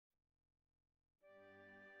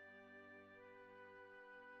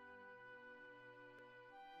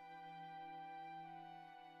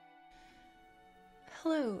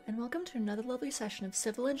Hello, and welcome to another lovely session of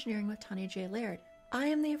Civil Engineering with Tanya J. Laird. I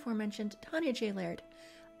am the aforementioned Tanya J. Laird.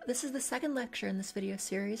 This is the second lecture in this video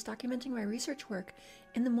series documenting my research work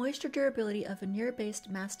in the moisture durability of veneer-based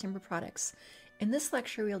mass timber products. In this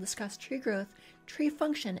lecture, we will discuss tree growth, tree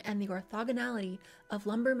function, and the orthogonality of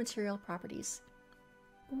lumber material properties.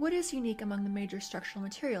 Wood is unique among the major structural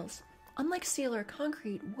materials. Unlike steel or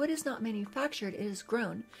concrete, wood is not manufactured, it is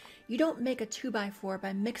grown. You don't make a 2x4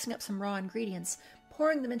 by mixing up some raw ingredients,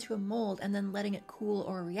 pouring them into a mold, and then letting it cool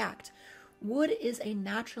or react. Wood is a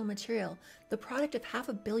natural material, the product of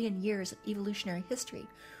 500 million years of evolutionary history.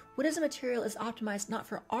 Wood as a material is optimized not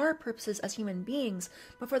for our purposes as human beings,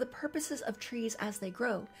 but for the purposes of trees as they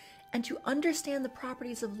grow. And to understand the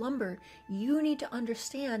properties of lumber, you need to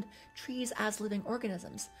understand trees as living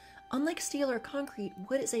organisms. Unlike steel or concrete,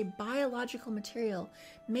 wood is a biological material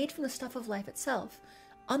made from the stuff of life itself.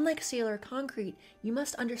 Unlike steel or concrete, you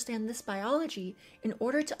must understand this biology in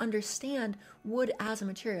order to understand wood as a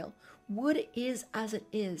material. Wood is as it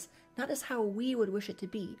is, not as how we would wish it to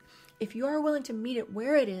be. If you are willing to meet it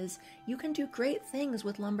where it is, you can do great things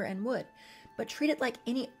with lumber and wood, but treat it like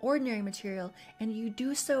any ordinary material, and you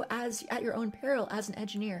do so at your own peril as an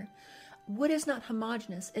engineer. Wood is not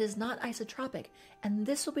homogeneous, it is not isotropic, and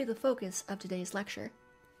this will be the focus of today's lecture.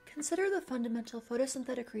 Consider the fundamental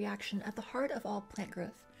photosynthetic reaction at the heart of all plant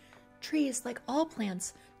growth. Trees, like all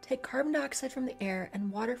plants, take carbon dioxide from the air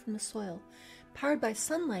and water from the soil. Powered by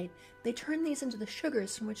sunlight, they turn these into the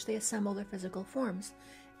sugars from which they assemble their physical forms.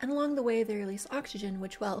 And along the way, they release oxygen,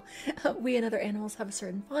 which, well, we and other animals have a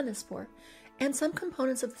certain fondness for. And some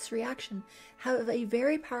components of this reaction have a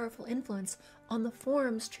very powerful influence on the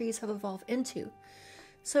forms trees have evolved into.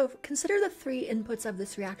 So consider the three inputs of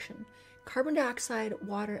this reaction: carbon dioxide,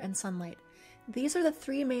 water, and sunlight. These are the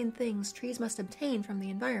three main things trees must obtain from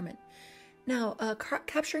the environment. Now,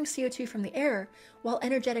 capturing CO2 from the air, while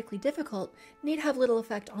energetically difficult, need have little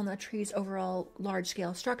effect on the tree's overall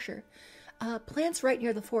large-scale structure. Plants right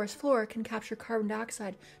near the forest floor can capture carbon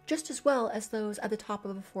dioxide just as well as those at the top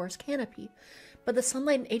of a forest canopy. But the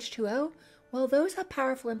sunlight and H2O, well, those have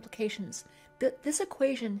powerful implications. This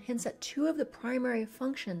equation hints at two of the primary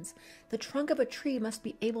functions the trunk of a tree must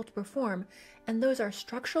be able to perform, and those are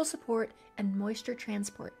structural support and moisture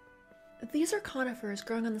transport. These are conifers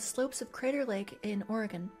growing on the slopes of Crater Lake in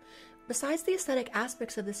Oregon. Besides the aesthetic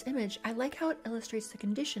aspects of this image, I like how it illustrates the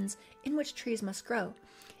conditions in which trees must grow.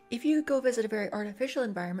 If you go visit a very artificial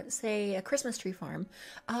environment, say a Christmas tree farm,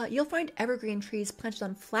 you'll find evergreen trees planted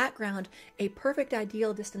on flat ground a perfect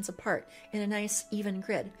ideal distance apart in a nice even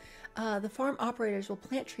grid. The farm operators will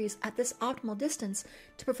plant trees at this optimal distance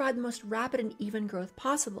to provide the most rapid and even growth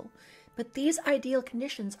possible. But these ideal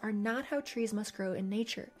conditions are not how trees must grow in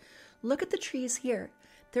nature. Look at the trees here.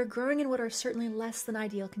 They're growing in what are certainly less than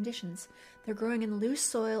ideal conditions. They're growing in loose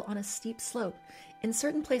soil on a steep slope. In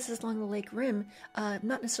certain places along the lake rim,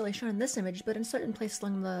 not necessarily shown in this image, but in certain places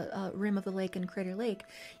along the rim of the lake in Crater Lake,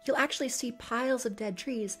 you'll actually see piles of dead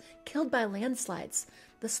trees killed by landslides.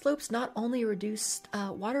 The slopes not only reduce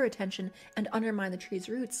water retention and undermine the tree's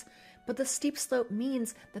roots, but the steep slope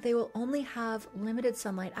means that they will only have limited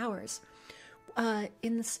sunlight hours.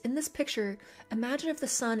 In this picture, imagine if the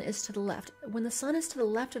sun is to the left. When the sun is to the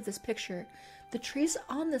left of this picture, the trees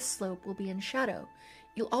on this slope will be in shadow.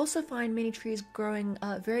 You'll also find many trees growing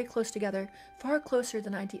very close together, far closer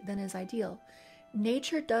than is ideal.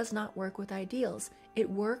 Nature does not work with ideals. It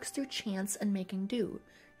works through chance and making do.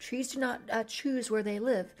 Trees do not choose where they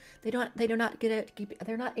live. They're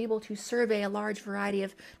not able to survey a large variety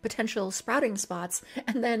of potential sprouting spots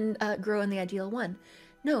and then grow in the ideal one.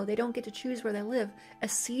 No, they don't get to choose where they live. A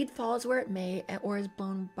seed falls where it may or is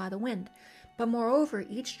blown by the wind. But moreover,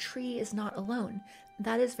 each tree is not alone.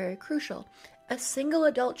 That is very crucial. A single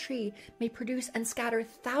adult tree may produce and scatter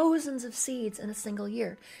thousands of seeds in a single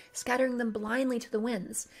year, scattering them blindly to the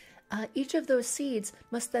winds. Each of those seeds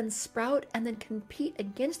must then sprout and then compete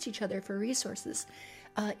against each other for resources.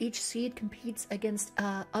 Each seed competes against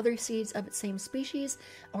other seeds of its same species,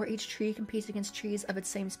 or each tree competes against trees of its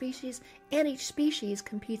same species, and each species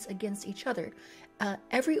competes against each other.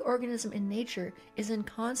 Every organism in nature is in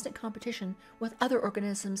constant competition with other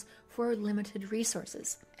organisms for limited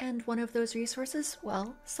resources. And one of those resources,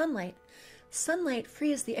 well, sunlight. Sunlight,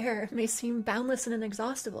 free as the air, may seem boundless and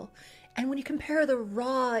inexhaustible. And when you compare the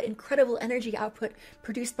raw, incredible energy output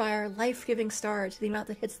produced by our life-giving star to the amount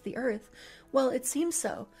that hits the Earth, well, it seems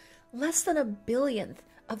so. Less than a billionth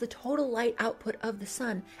of the total light output of the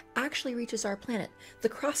sun actually reaches our planet. The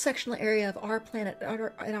cross-sectional area of our planet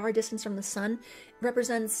at our distance from the sun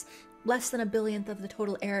represents less than a billionth of the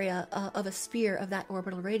total area of a sphere of that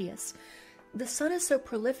orbital radius. The sun is so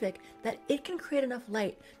prolific that it can create enough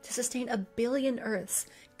light to sustain 1 billion Earths,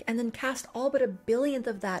 and then cast all but 1 billionth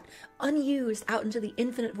of that unused out into the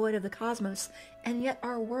infinite void of the cosmos, and yet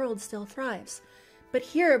our world still thrives. But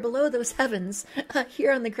here, below those heavens,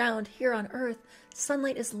 here on the ground, here on Earth,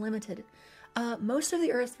 sunlight is limited. Most of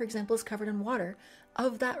the Earth, for example, is covered in water.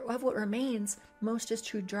 Of what remains, most is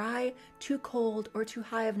too dry, too cold, or too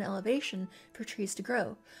high of an elevation for trees to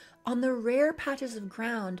grow. On the rare patches of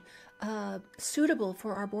ground suitable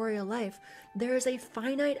for arboreal life, there is a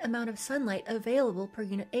finite amount of sunlight available per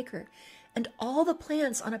unit acre, and all the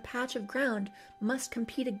plants on a patch of ground must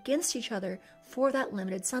compete against each other for that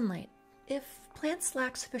limited sunlight. If plants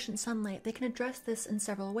lack sufficient sunlight, they can address this in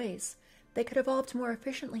several ways. They could evolve to more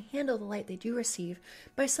efficiently handle the light they do receive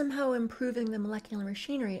by somehow improving the molecular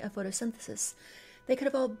machinery of photosynthesis. They could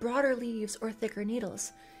evolve broader leaves or thicker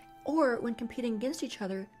needles. Or, when competing against each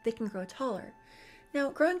other, they can grow taller. Now,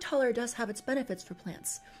 growing taller does have its benefits for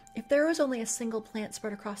plants. If there was only a single plant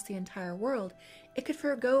spread across the entire world, it could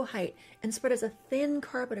forgo height and spread as a thin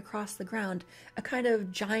carpet across the ground, a kind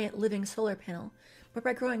of giant living solar panel. But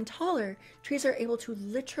by growing taller, trees are able to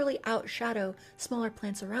literally outshadow smaller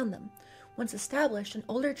plants around them. Once established, an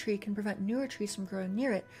older tree can prevent newer trees from growing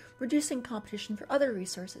near it, reducing competition for other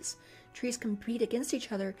resources. Trees compete against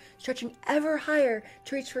each other, stretching ever higher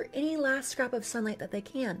to reach for any last scrap of sunlight that they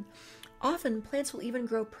can. Often, plants will even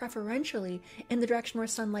grow preferentially in the direction where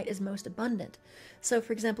sunlight is most abundant. So,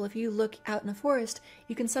 for example, if you look out in a forest,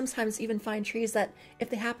 you can sometimes even find trees that, if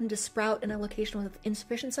they happen to sprout in a location with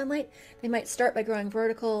insufficient sunlight, they might start by growing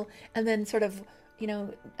vertical and then sort of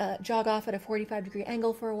jog off at a 45-degree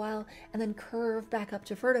angle for a while, and then curve back up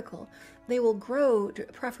to vertical. They will grow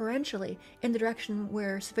preferentially in the direction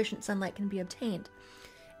where sufficient sunlight can be obtained.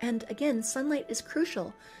 And again, sunlight is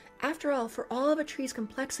crucial. After all, for all of a tree's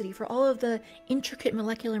complexity, for all of the intricate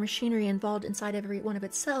molecular machinery involved inside every one of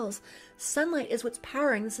its cells, sunlight is what's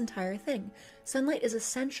powering this entire thing. Sunlight is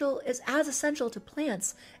as essential to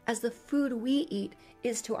plants as the food we eat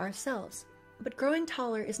is to ourselves. But growing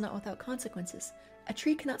taller is not without consequences. A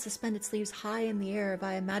tree cannot suspend its leaves high in the air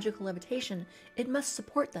via magical levitation. It must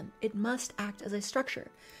support them. It must act as a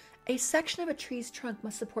structure. A section of a tree's trunk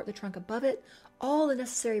must support the trunk above it, all the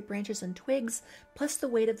necessary branches and twigs, plus the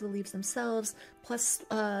weight of the leaves themselves, plus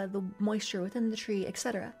the moisture within the tree,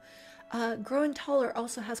 etc. Growing taller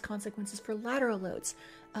also has consequences for lateral loads.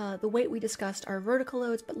 The weight we discussed are vertical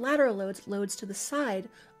loads, but lateral loads, loads to the side,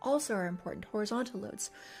 also are important, horizontal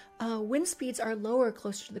loads. Wind speeds are lower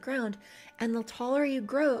closer to the ground, and the taller you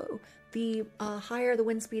grow, the higher the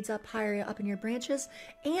wind speeds up, higher up in your branches,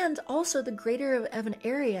 and also the greater of an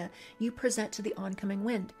area you present to the oncoming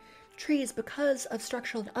wind. Trees, because of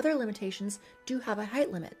structural and other limitations, do have a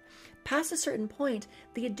height limit. Past a certain point,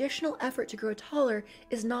 the additional effort to grow taller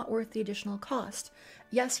is not worth the additional cost.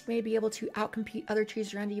 Yes, you may be able to outcompete other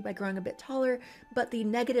trees around you by growing a bit taller, but the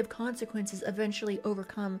negative consequences eventually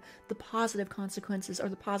overcome the positive consequences or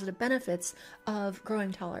the positive benefits of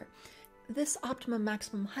growing taller. This optimum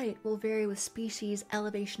maximum height will vary with species,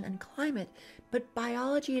 elevation, and climate, but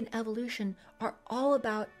biology and evolution are all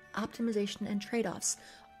about optimization and trade-offs.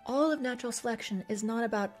 All of natural selection is not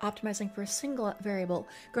about optimizing for a single variable,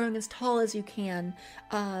 growing as tall as you can,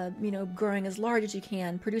 growing as large as you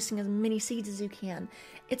can, producing as many seeds as you can.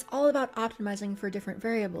 It's all about optimizing for different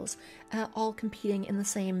variables, all competing in the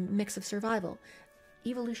same mix of survival.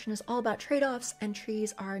 Evolution is all about trade-offs, and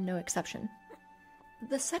trees are no exception.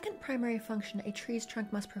 The second primary function a tree's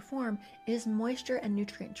trunk must perform is moisture and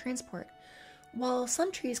nutrient transport. While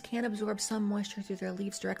some trees can absorb some moisture through their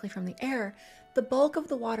leaves directly from the air, the bulk of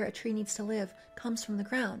the water a tree needs to live comes from the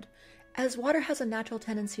ground. As water has a natural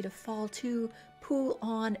tendency to fall to, pool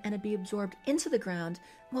on, and be absorbed into the ground,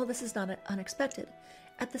 well, this is not unexpected.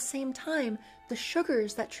 At the same time, the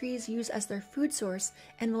sugars that trees use as their food source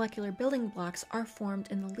and molecular building blocks are formed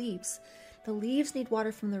in the leaves. The leaves need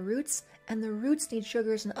water from the roots, and the roots need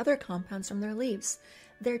sugars and other compounds from their leaves.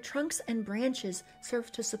 Their trunks and branches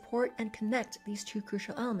serve to support and connect these two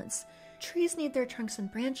crucial elements. Trees need their trunks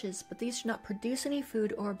and branches, but these do not produce any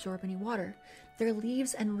food or absorb any water. Their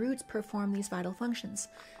leaves and roots perform these vital functions.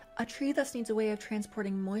 A tree thus needs a way of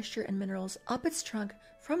transporting moisture and minerals up its trunk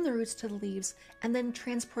from the roots to the leaves, and then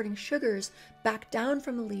transporting sugars back down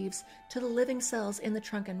from the leaves to the living cells in the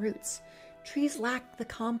trunk and roots. Trees lack the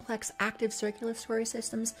complex active circulatory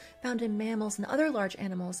systems found in mammals and other large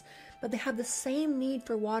animals, but they have the same need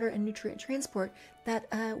for water and nutrient transport that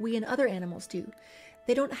we and other animals do.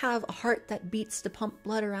 They don't have a heart that beats to pump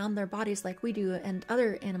blood around their bodies like we do and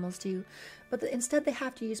other animals do, but instead they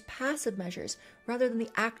have to use passive measures rather than the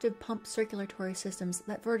active pump circulatory systems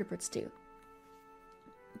that vertebrates do.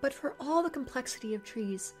 But for all the complexity of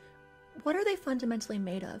trees, what are they fundamentally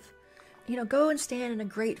made of? Go and stand in a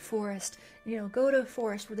great forest. Go to a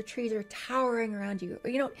forest where the trees are towering around you.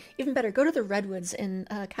 Or, even better, go to the redwoods in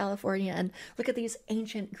California and look at these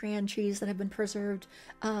ancient grand trees that have been preserved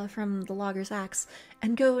from the logger's axe,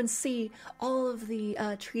 and go and see all of the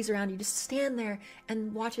trees around you. Just stand there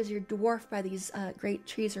and watch as you're dwarfed by these great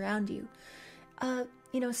trees around you.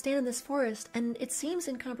 Stand in this forest, and it seems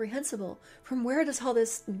incomprehensible. From where does all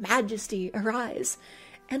this majesty arise?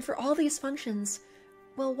 And for all these functions,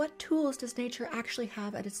 well, what tools does nature actually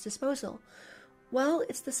have at its disposal? Well,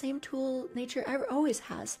 it's the same tool nature always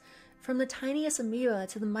has. From the tiniest amoeba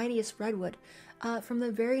to the mightiest redwood, from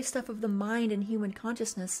the very stuff of the mind and human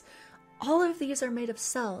consciousness, all of these are made of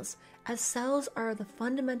cells, as cells are the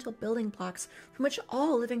fundamental building blocks from which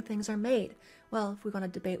all living things are made. Well, if we want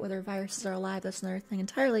to debate whether viruses are alive, that's another thing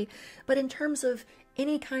entirely. But in terms of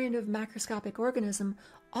any kind of macroscopic organism,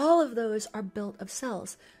 all of those are built of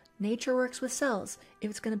cells. Nature works with cells.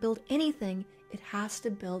 If it's going to build anything, it has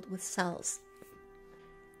to build with cells.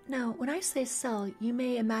 Now, when I say cell, you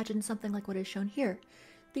may imagine something like what is shown here.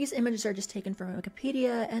 These images are just taken from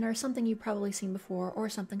Wikipedia and are something you've probably seen before or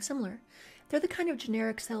something similar. They're the kind of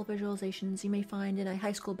generic cell visualizations you may find in a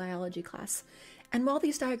high school biology class. And while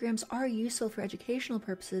these diagrams are useful for educational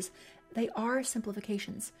purposes, they are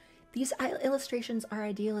simplifications. These illustrations are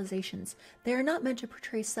idealizations. They are not meant to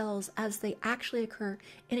portray cells as they actually occur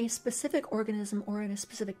in a specific organism or in a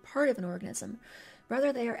specific part of an organism.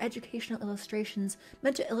 Rather, they are educational illustrations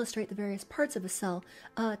meant to illustrate the various parts of a cell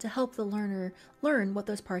to help the learner learn what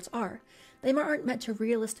those parts are. They aren't meant to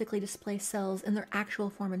realistically display cells in their actual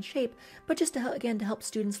form and shape, but just to help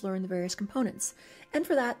students learn the various components. And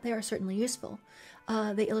for that, they are certainly useful.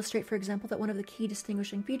 They illustrate, for example, that one of the key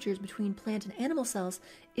distinguishing features between plant and animal cells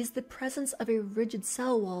is the presence of a rigid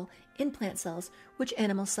cell wall in plant cells, which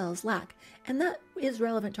animal cells lack, and that is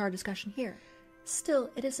relevant to our discussion here. Still,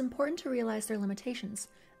 it is important to realize their limitations.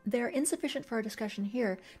 They are insufficient for our discussion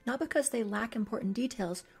here, not because they lack important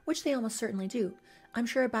details, which they almost certainly do. I'm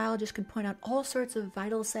sure a biologist could point out all sorts of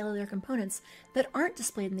vital cellular components that aren't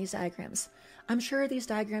displayed in these diagrams. I'm sure these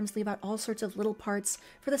diagrams leave out all sorts of little parts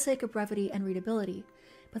for the sake of brevity and readability.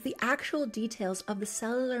 But the actual details of the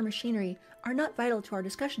cellular machinery are not vital to our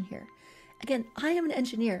discussion here. Again, I am an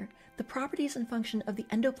engineer. The properties and function of the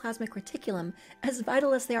endoplasmic reticulum, as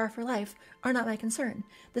vital as they are for life, are not my concern.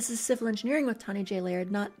 This is civil engineering with Tanya J. Laird,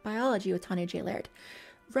 not biology with Tanya J. Laird.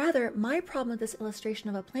 Rather, my problem with this illustration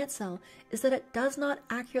of a plant cell is that it does not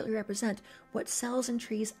accurately represent what cells in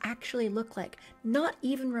trees actually look like, not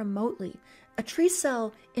even remotely. A tree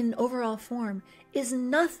cell in overall form is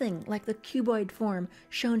nothing like the cuboid form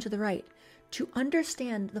shown to the right. To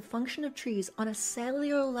understand the function of trees on a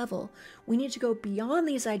cellular level, we need to go beyond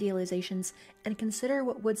these idealizations and consider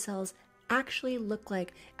what wood cells actually look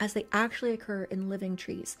like as they actually occur in living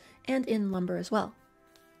trees, and in lumber as well.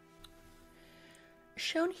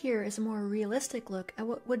 Shown here is a more realistic look at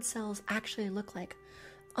what wood cells actually look like.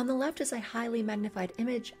 On the left is a highly magnified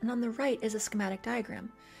image, and on the right is a schematic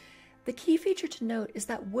diagram. The key feature to note is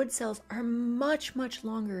that wood cells are much, much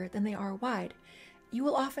longer than they are wide. You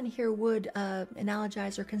will often hear wood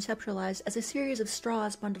analogized or conceptualized as a series of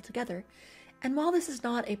straws bundled together. And while this is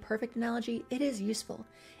not a perfect analogy, it is useful.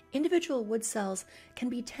 Individual wood cells can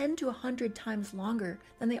be 10 to 100 times longer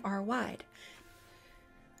than they are wide.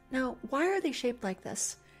 Now, why are they shaped like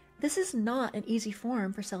this? This is not an easy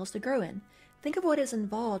form for cells to grow in. Think of what is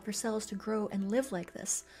involved for cells to grow and live like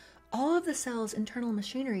this. All of the cell's internal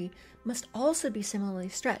machinery must also be similarly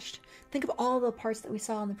stretched. Think of all the parts that we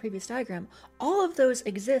saw in the previous diagram. All of those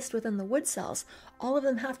exist within the wood cells. All of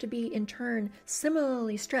them have to be, in turn,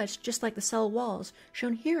 similarly stretched, just like the cell walls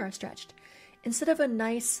shown here are stretched. Instead of a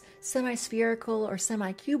nice semi-spherical or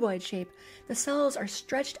semi-cuboid shape, the cells are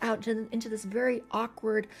stretched out into this very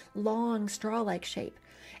awkward, long, straw-like shape.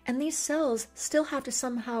 And these cells still have to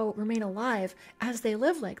somehow remain alive as they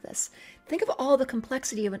live like this. Think of all the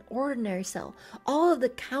complexity of an ordinary cell, all of the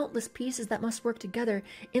countless pieces that must work together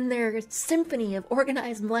in their symphony of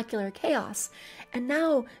organized molecular chaos. And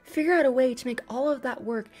now figure out a way to make all of that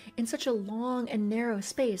work in such a long and narrow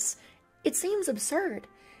space. It seems absurd.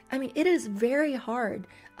 I mean, it is very hard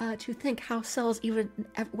to think how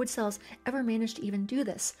wood cells ever manage to even do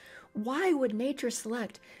this. Why would nature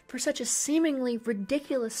select for such a seemingly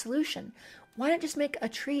ridiculous solution? Why not just make a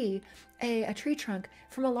tree trunk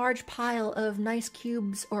from a large pile of nice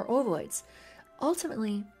cubes or ovoids?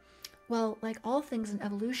 Ultimately, well, like all things in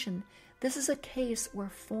evolution, this is a case where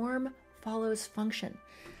form follows function.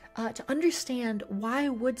 to understand why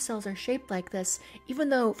wood cells are shaped like this, even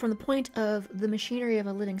though from the point of the machinery of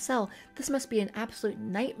a living cell, this must be an absolute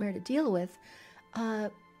nightmare to deal with,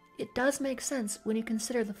 it does make sense when you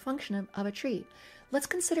consider the function of a tree. Let's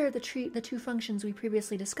consider the two functions we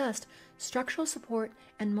previously discussed, structural support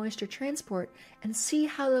and moisture transport, and see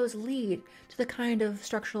how those lead to the kind of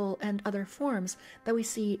structural and other forms that we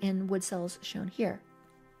see in wood cells shown here.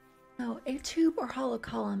 Now, a tube or hollow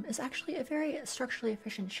column is actually a very structurally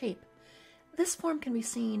efficient shape. This form can be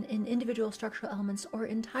seen in individual structural elements or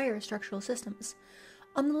entire structural systems.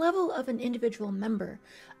 On the level of an individual member,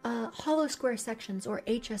 hollow square sections or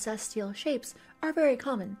HSS steel shapes are very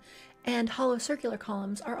common, and hollow circular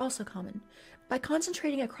columns are also common. By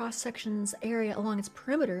concentrating a cross-section's area along its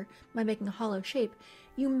perimeter by making a hollow shape,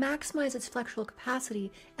 you maximize its flexural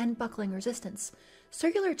capacity and buckling resistance.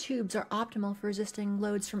 Circular tubes are optimal for resisting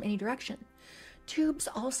loads from any direction. Tubes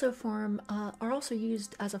also are also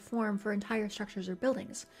used as a form for entire structures or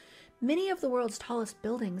buildings. Many of the world's tallest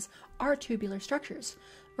buildings are tubular structures.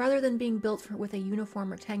 Rather than being built with a uniform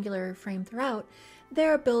rectangular frame throughout, they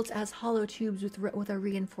are built as hollow tubes with a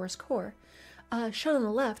reinforced core. Shown on the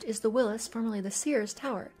left is the Willis, formerly the Sears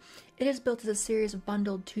Tower. It is built as a series of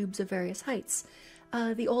bundled tubes of various heights.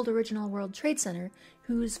 The old original World Trade Center,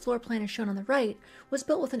 whose floor plan is shown on the right, was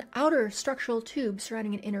built with an outer structural tube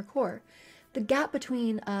surrounding an inner core. The gap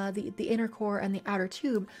between the inner core and the outer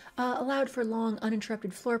tube allowed for long,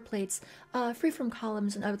 uninterrupted floor plates free from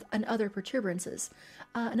columns and other protuberances.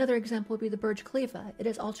 Another example would be the Burj Khalifa. It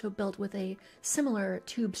is also built with a similar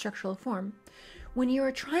tube structural form. When you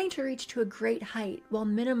are trying to reach to a great height while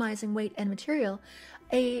minimizing weight and material,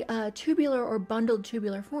 a tubular or bundled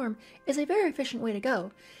tubular form is a very efficient way to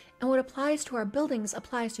go. And what applies to our buildings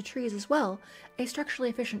applies to trees as well. A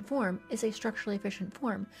structurally efficient form is a structurally efficient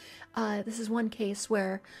form. This is one case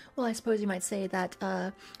where, well, I suppose you might say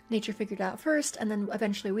that nature figured out first, and then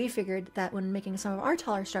eventually we figured that when making some of our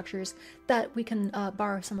taller structures, that we can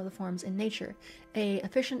borrow some of the forms in nature. A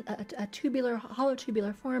tubular, hollow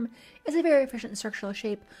tubular form is a very efficient structural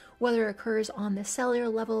shape, whether it occurs on the cellular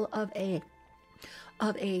level of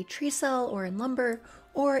a tree cell or in lumber,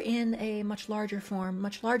 or in a much larger form,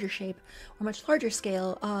 much larger shape, or much larger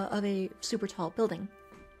scale of a super tall building.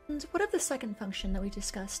 And what of the second function that we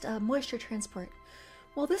discussed, moisture transport?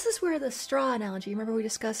 Well, this is where the straw analogy, remember we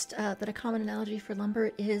discussed that a common analogy for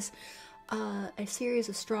lumber is a series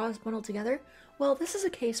of straws bundled together? Well, this is a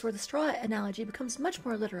case where the straw analogy becomes much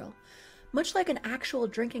more literal. Much like an actual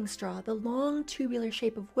drinking straw, the long tubular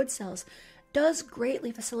shape of wood cells does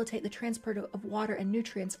greatly facilitate the transport of water and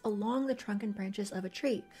nutrients along the trunk and branches of a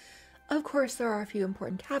tree. Of course, there are a few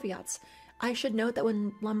important caveats. I should note that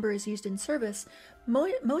when lumber is used in service,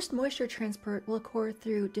 most moisture transport will occur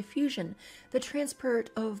through diffusion, the transport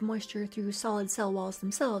of moisture through solid cell walls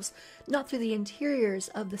themselves, not through the interiors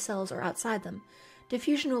of the cells or outside them.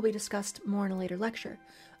 Diffusion will be discussed more in a later lecture.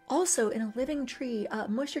 Also, in a living tree,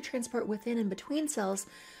 moisture transport within and between cells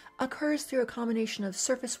occurs through a combination of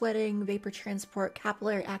surface wetting, vapor transport,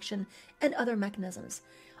 capillary action, and other mechanisms.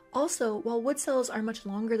 Also, while wood cells are much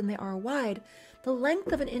longer than they are wide, the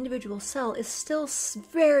length of an individual cell is still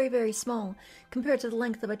very, very small compared to the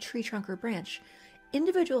length of a tree trunk or branch.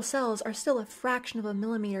 Individual cells are still a fraction of a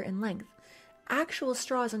millimeter in length. Actual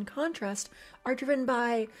straws, in contrast, are driven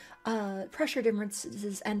by pressure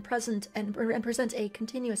differences and present a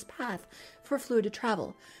continuous path for fluid to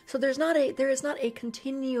travel. So there is not a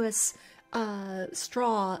continuous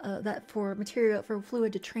straw that for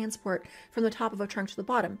fluid to transport from the top of a trunk to the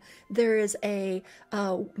bottom. There is a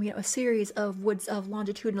series of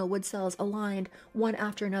longitudinal wood cells aligned one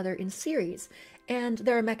after another in series. And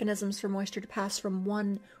there are mechanisms for moisture to pass from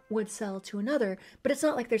one wood cell to another, but it's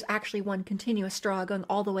not like there's actually one continuous straw going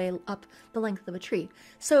all the way up the length of a tree.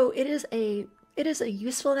 So it is a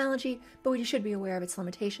useful analogy, but we should be aware of its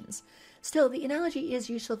limitations. Still, the analogy is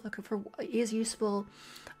useful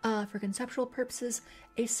for conceptual purposes.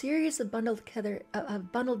 A series of bundled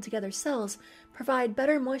together cells provide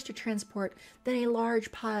better moisture transport than a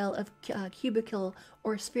large pile of cubical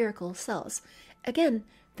or spherical cells. Again,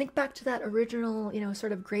 think back to that original,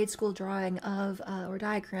 sort of grade school drawing of or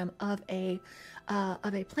diagram of a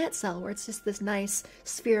plant cell, where it's just this nice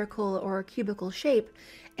spherical or cubical shape.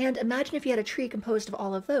 And imagine if you had a tree composed of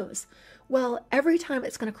all of those. Well, every time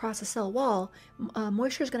it's going to cross a cell wall,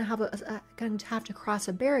 moisture is going to have to cross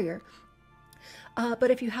a barrier.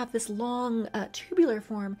 But if you have this long tubular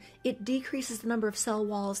form, it decreases the number of cell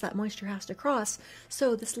walls that moisture has to cross.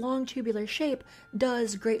 So this long tubular shape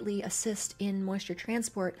does greatly assist in moisture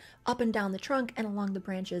transport up and down the trunk and along the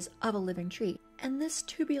branches of a living tree. And this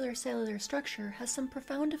tubular cellular structure has some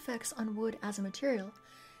profound effects on wood as a material.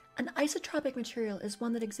 An isotropic material is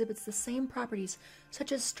one that exhibits the same properties,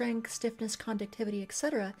 such as strength, stiffness, conductivity,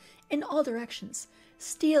 etc., in all directions.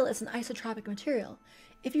 Steel is an isotropic material.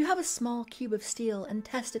 If you have a small cube of steel and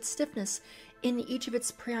test its stiffness in each of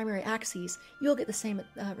its primary axes, you'll get the same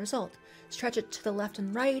result. Stretch it to the left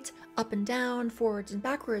and right, up and down, forwards and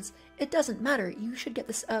backwards, it doesn't matter. You should get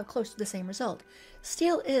this close to the same result.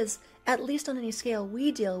 Steel is, at least on any scale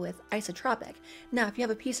we deal with, isotropic. Now, if you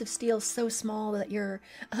have a piece of steel so small that you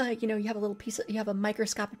have a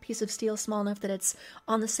microscopic piece of steel small enough that it's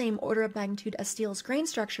on the same order of magnitude as steel's grain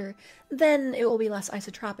structure, then it will be less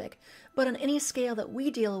isotropic. But on any scale that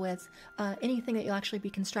we deal with, anything that you'll actually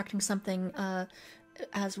be constructing something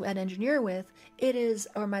as an engineer with, it is,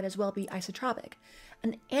 or might as well be, isotropic.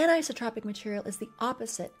 An anisotropic material is the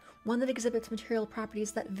opposite, one that exhibits material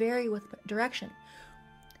properties that vary with direction.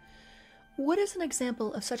 Wood is an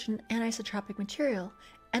example of such an anisotropic material,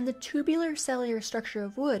 and the tubular cellular structure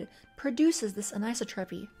of wood produces this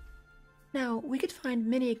anisotropy. Now, we could find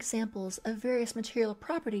many examples of various material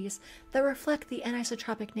properties that reflect the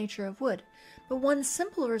anisotropic nature of wood, but one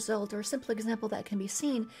simple result or simple example that can be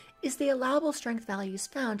seen is the allowable strength values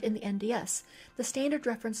found in the NDS, the standard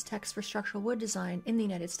reference text for structural wood design in the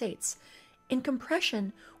United States. In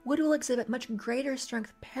compression, wood will exhibit much greater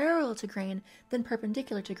strength parallel to grain than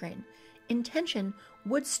perpendicular to grain. In tension,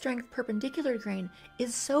 wood's strength perpendicular to grain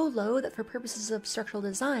is so low that for purposes of structural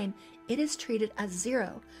design, it is treated as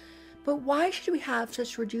 0. But why should we have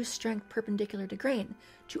such reduced strength perpendicular to grain?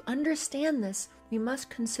 To understand this, we must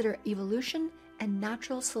consider evolution and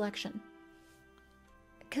natural selection.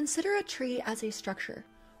 Consider a tree as a structure.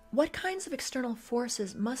 What kinds of external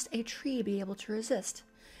forces must a tree be able to resist?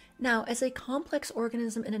 Now, as a complex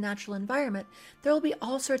organism in a natural environment, there will be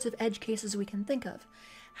all sorts of edge cases we can think of.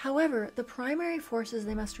 However, the primary forces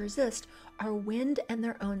they must resist are wind and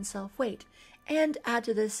their own self-weight. And add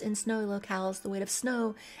to this, in snowy locales, the weight of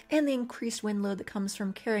snow and the increased wind load that comes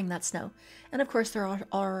from carrying that snow. And of course, there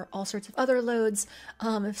are all sorts of other loads.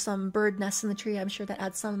 If some bird nests in the tree, I'm sure that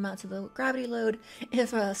adds some amount to the gravity load.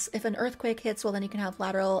 If an earthquake hits, well, then you can have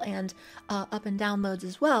lateral and up and down loads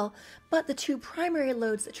as well. But the two primary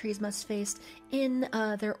loads that trees must face in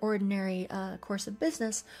their ordinary course of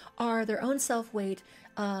business are their own self-weight,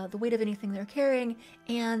 the weight of anything they're carrying,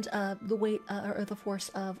 and the weight or the force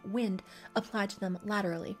of wind applied to them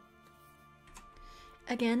laterally.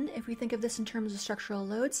 Again, if we think of this in terms of structural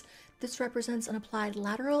loads, this represents an applied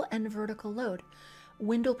lateral and vertical load.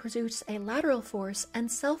 Wind will produce a lateral force,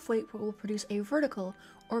 and self-weight will produce a vertical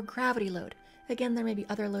or gravity load. Again, there may be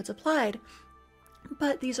other loads applied,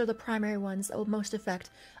 but these are the primary ones that will most affect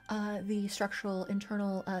the structural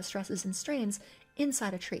internal stresses and strains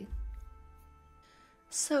inside a tree.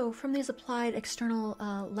 So, from these applied external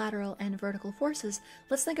lateral and vertical forces,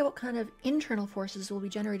 let's think of what kind of internal forces will be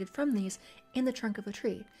generated from these in the trunk of a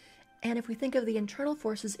tree. And if we think of the internal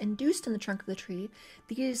forces induced in the trunk of the tree,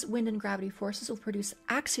 these wind and gravity forces will produce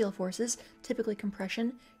axial forces, typically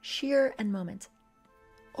compression, shear, and moment.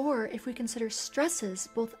 Or if we consider stresses,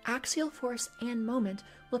 both axial force and moment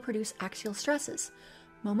will produce axial stresses.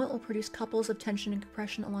 Moment will produce couples of tension and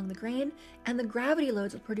compression along the grain, and the gravity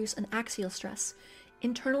loads will produce an axial stress.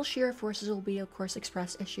 Internal shear forces will be, of course,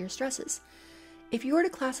 expressed as shear stresses. If you were to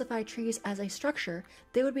classify trees as a structure,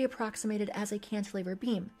 they would be approximated as a cantilever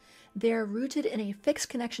beam. They are rooted in a fixed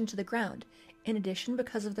connection to the ground. In addition,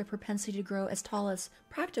 because of their propensity to grow as tall as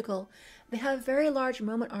practical, they have very large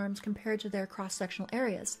moment arms compared to their cross-sectional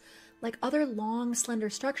areas. Like other long, slender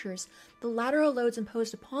structures, the lateral loads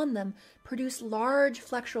imposed upon them produce large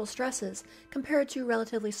flexural stresses compared to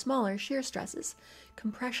relatively smaller shear stresses.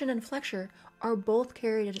 Compression and flexure are both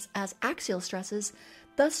carried as axial stresses,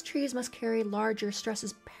 thus trees must carry larger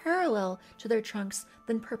stresses parallel to their trunks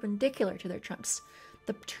than perpendicular to their trunks.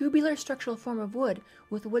 The tubular structural form of wood,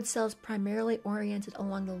 with wood cells primarily oriented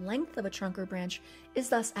along the length of a trunk or branch, is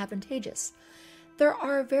thus advantageous. There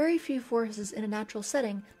are very few forces in a natural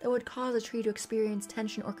setting that would cause a tree to experience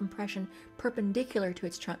tension or compression perpendicular to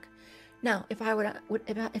its trunk. Now, if I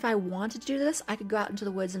wanted to do this, I could go out into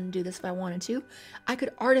the woods and do this if I wanted to. I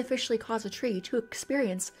could artificially cause a tree to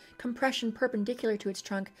experience compression perpendicular to its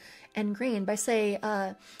trunk and grain by, say,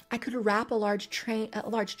 I could wrap a large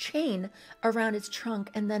chain around its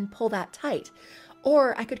trunk and then pull that tight.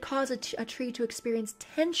 Or I could cause a tree to experience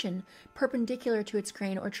tension perpendicular to its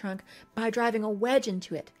grain or trunk by driving a wedge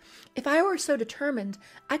into it. If I were so determined,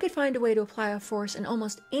 I could find a way to apply a force in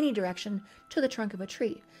almost any direction to the trunk of a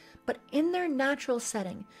tree. But in their natural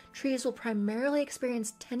setting, trees will primarily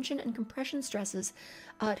experience tension and compression stresses,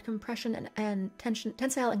 compression and tension,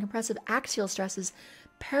 tensile and compressive axial stresses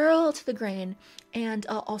parallel to the grain, and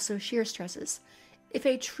also shear stresses. If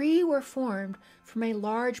a tree were formed from a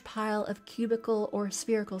large pile of cubical or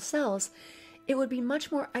spherical cells, it would be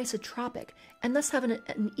much more isotropic and thus have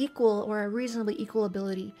an equal or a reasonably equal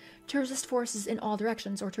ability to resist forces in all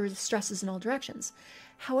directions or to resist stresses in all directions.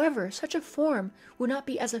 However, such a form would not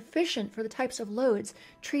be as efficient for the types of loads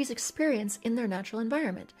trees experience in their natural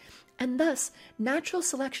environment. And thus, natural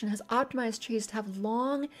selection has optimized trees to have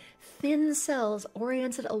long, thin cells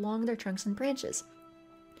oriented along their trunks and branches.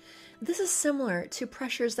 This is similar to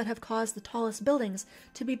pressures that have caused the tallest buildings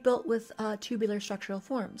to be built with tubular structural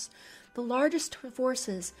forms. The largest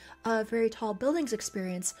forces very tall buildings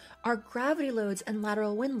experience are gravity loads and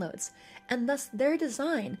lateral wind loads, and thus their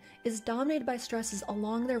design is dominated by stresses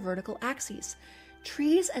along their vertical axes.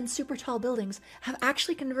 Trees and super tall buildings have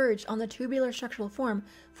actually converged on the tubular structural form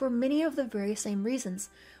for many of the very same reasons,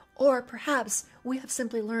 or perhaps we have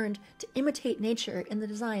simply learned to imitate nature in the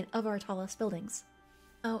design of our tallest buildings.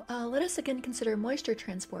 Now, let us again consider moisture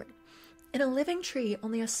transport. In a living tree,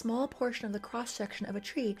 only a small portion of the cross-section of a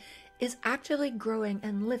tree is actively growing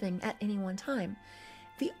and living at any one time.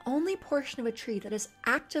 The only portion of a tree that is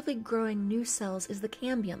actively growing new cells is the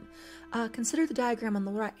cambium. Consider the diagram on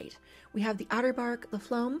the right. We have the outer bark, the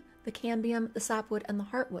phloem, the cambium, the sapwood, and the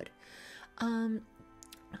heartwood.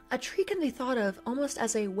 A tree can be thought of almost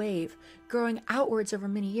as a wave growing outwards over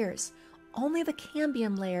many years. Only the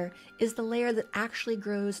cambium layer is the layer that actually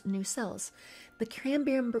grows new cells. The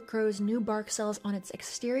cambium grows new bark cells on its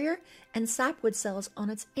exterior and sapwood cells on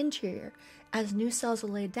its interior. As new cells are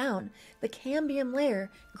laid down, the cambium layer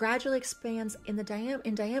gradually expands in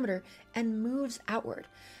diameter and moves outward.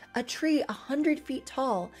 A tree 100 feet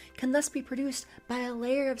tall can thus be produced by a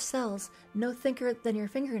layer of cells no thicker than your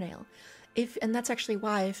fingernail. And that's actually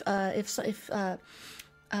why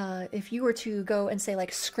if you were to go and say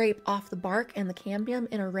like scrape off the bark and the cambium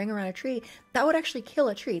in a ring around a tree, that would actually kill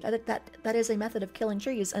a tree. That is a method of killing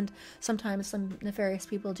trees, and sometimes some nefarious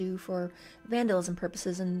people do for vandalism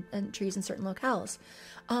purposes and trees in certain locales.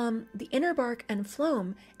 The inner bark and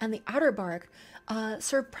phloem and the outer bark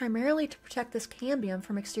serve primarily to protect this cambium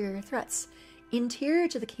from exterior threats. Interior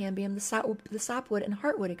to the cambium, the sapwood and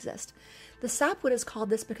heartwood exist. The sapwood is called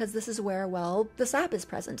this because this is where, well, the sap is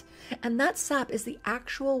present. And that sap is the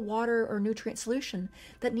actual water or nutrient solution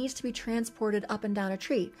that needs to be transported up and down a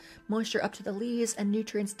tree, moisture up to the leaves and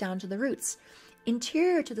nutrients down to the roots.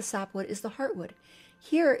 Interior to the sapwood is the heartwood.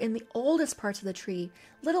 Here, in the oldest parts of the tree,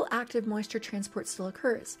 little active moisture transport still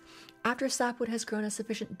occurs. After sapwood has grown a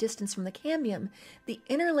sufficient distance from the cambium, the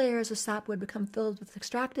inner layers of sapwood become filled with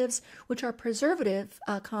extractives, which are preservative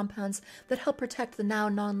compounds that help protect the now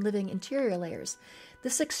non-living interior layers.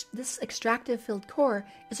 This extractive-filled core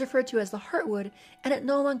is referred to as the heartwood, and it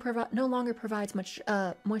no longer provides much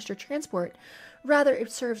moisture transport. Rather,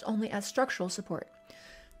 it serves only as structural support.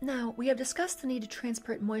 Now, we have discussed the need to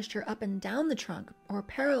transport moisture up and down the trunk, or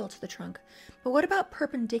parallel to the trunk, but what about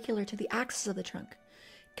perpendicular to the axis of the trunk?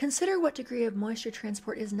 Consider what degree of moisture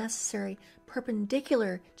transport is necessary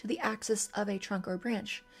perpendicular to the axis of a trunk or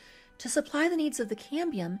branch. To supply the needs of the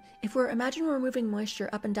cambium, imagine we're moving moisture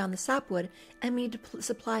up and down the sapwood, and we need to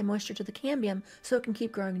supply moisture to the cambium so it can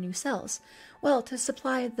keep growing new cells. Well, to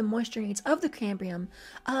supply the moisture needs of the cambium,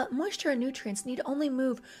 moisture and nutrients need to only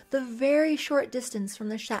move the very short distance from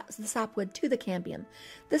the sapwood to the cambium.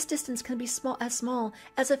 This distance can be as small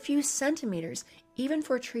as a few centimeters, even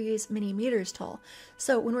for trees many meters tall.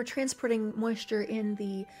 So when we're transporting moisture in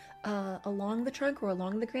the along the trunk or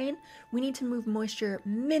along the grain, we need to move moisture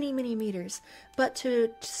many meters. But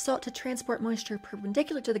to transport moisture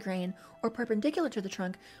perpendicular to the grain or perpendicular to the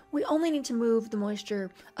trunk, we only need to move the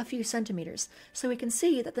moisture a few centimeters. So we can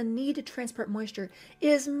see that the need to transport moisture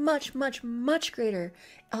is much greater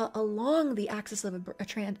along the axis of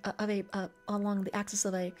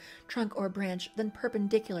a trunk or branch than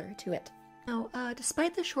perpendicular to it. Now,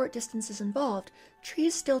 despite the short distances involved,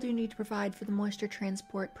 trees still do need to provide for the moisture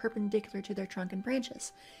transport perpendicular to their trunk and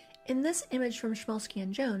branches. In this image from Chmielewski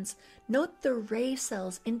and Jones, note the ray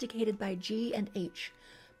cells indicated by G and H.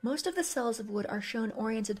 Most of the cells of wood are shown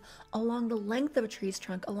oriented along the length of a tree's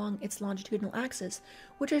trunk along its longitudinal axis,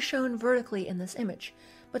 which is shown vertically in this image.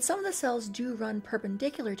 But some of the cells do run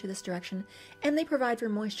perpendicular to this direction, and they provide for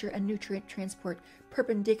moisture and nutrient transport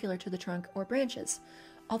perpendicular to the trunk or branches.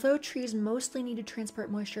 Although trees mostly need to transport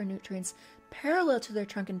moisture and nutrients parallel to their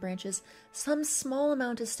trunk and branches, some small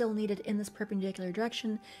amount is still needed in this perpendicular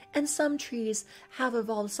direction, and some trees have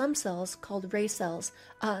evolved some cells, called ray cells,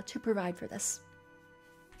 to provide for this.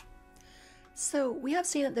 So we have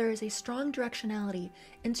seen that there is a strong directionality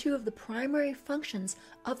in two of the primary functions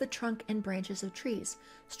of the trunk and branches of trees: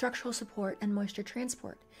 structural support and moisture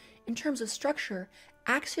transport. In terms of structure,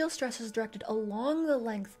 axial stresses directed along the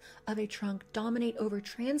length of a trunk dominate over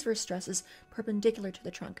transverse stresses perpendicular to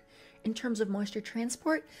the trunk. In terms of moisture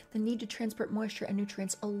transport, the need to transport moisture and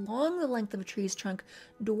nutrients along the length of a tree's trunk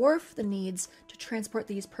dwarf the needs to transport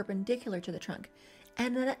these perpendicular to the trunk.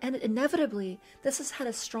 And inevitably, this has had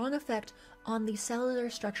a strong effect on the cellular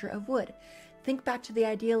structure of wood. Think back to the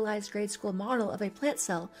idealized grade school model of a plant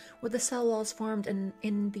cell, with the cell walls formed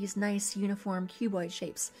in these nice uniform cuboid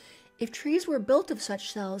shapes. If trees were built of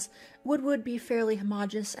such cells, wood would be fairly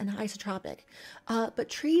homogeneous and isotropic. But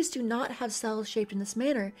trees do not have cells shaped in this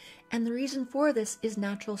manner, and the reason for this is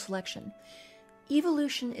natural selection.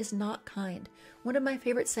 Evolution is not kind. One of my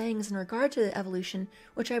favorite sayings in regard to evolution,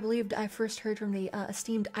 which I believed I first heard from the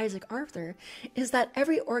esteemed Isaac Arthur, is that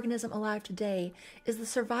every organism alive today is the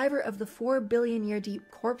survivor of the 4 billion year deep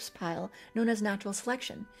corpse pile known as natural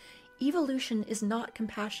selection. Evolution is not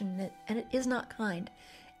compassionate, and it is not kind.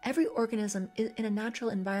 Every organism in a natural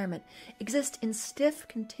environment exists in stiff,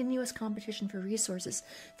 continuous competition for resources,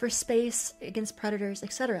 for space, against predators,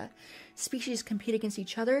 etc. Species compete against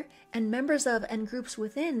each other, and members of and groups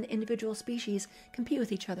within individual species compete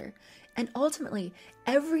with each other. And ultimately,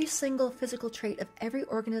 every single physical trait of every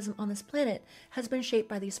organism on this planet has been shaped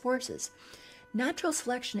by these forces. Natural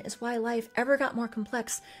selection is why life ever got more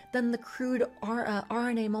complex than the crude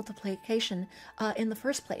RNA multiplication in the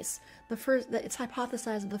first place. It's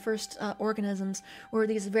hypothesized that the first organisms were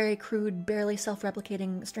these very crude, barely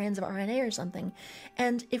self-replicating strands of RNA or something.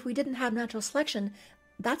 And if we didn't have natural selection,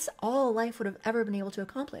 that's all life would have ever been able to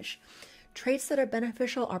accomplish. Traits that are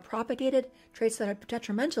beneficial are propagated, traits that are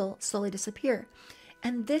detrimental slowly disappear.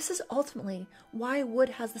 And this is ultimately why wood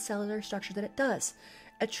has the cellular structure that it does.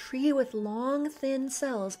 A tree with long, thin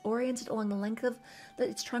cells oriented along the length of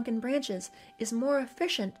its trunk and branches is more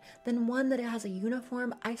efficient than one that has a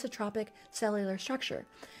uniform, isotropic cellular structure.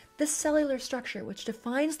 This cellular structure, which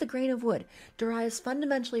defines the grain of wood, derives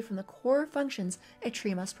fundamentally from the core functions a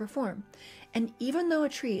tree must perform. And even though a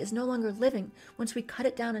tree is no longer living once we cut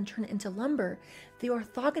it down and turn it into lumber, the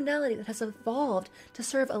orthogonality that has evolved to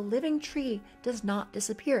serve a living tree does not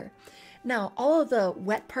disappear. Now, all of the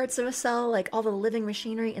wet parts of a cell, like all the living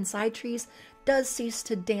machinery inside trees, does cease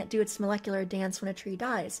to do its molecular dance when a tree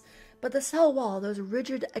dies. But the cell wall, those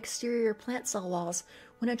rigid exterior plant cell walls,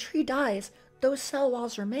 when a tree dies, those cell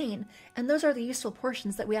walls remain, and those are the useful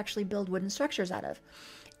portions that we actually build wooden structures out of.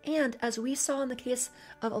 And as we saw in the case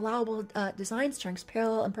of allowable design strengths,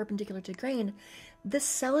 parallel and perpendicular to grain, this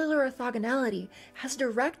cellular orthogonality has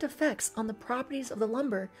direct effects on the properties of the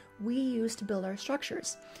lumber we use to build our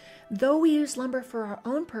structures. Though we use lumber for our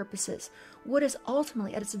own purposes, wood is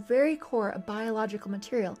ultimately at its very core a biological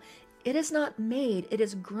material. It is not made, it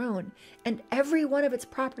is grown, and every one of its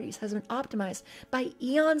properties has been optimized by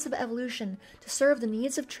eons of evolution to serve the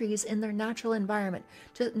needs of trees in their natural environment,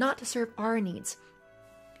 not to serve our needs.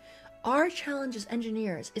 Our challenge as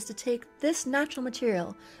engineers is to take this natural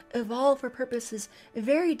material, evolved for purposes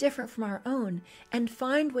very different from our own, and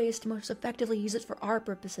find ways to most effectively use it for our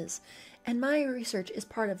purposes. And my research is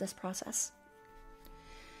part of this process.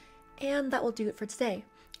 And that will do it for today.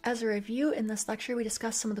 As a review, in this lecture we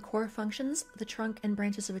discussed some of the core functions the trunk and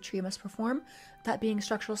branches of a tree must perform, that being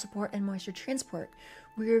structural support and moisture transport.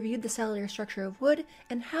 We reviewed the cellular structure of wood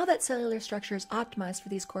and how that cellular structure is optimized for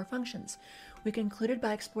these core functions. We concluded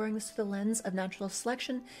by exploring this through the lens of natural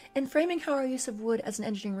selection and framing how our use of wood as an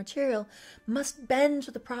engineering material must bend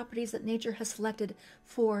to the properties that nature has selected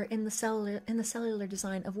for in the cellular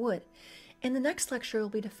design of wood. In the next lecture, we'll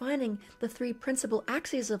be defining the 3 principal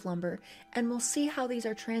axes of lumber, and we'll see how these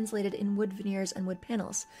are translated in wood veneers and wood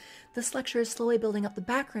panels. This lecture is slowly building up the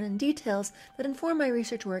background and details that inform my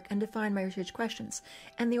research work and define my research questions,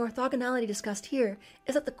 and the orthogonality discussed here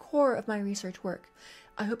is at the core of my research work.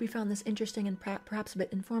 I hope you found this interesting and perhaps a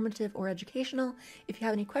bit informative or educational. If you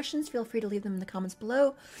have any questions, feel free to leave them in the comments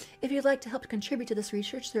below. If you'd like to help contribute to this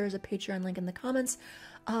research, there is a Patreon link in the comments.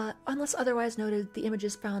 Unless otherwise noted, the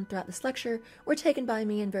images found throughout this lecture were taken by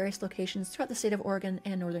me in various locations throughout the state of Oregon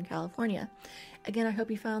and Northern California. Again, I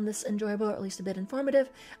hope you found this enjoyable, or at least a bit informative.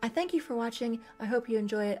 I thank you for watching. I hope you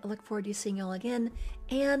enjoy it. I look forward to seeing you all again.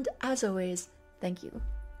 And as always, thank you.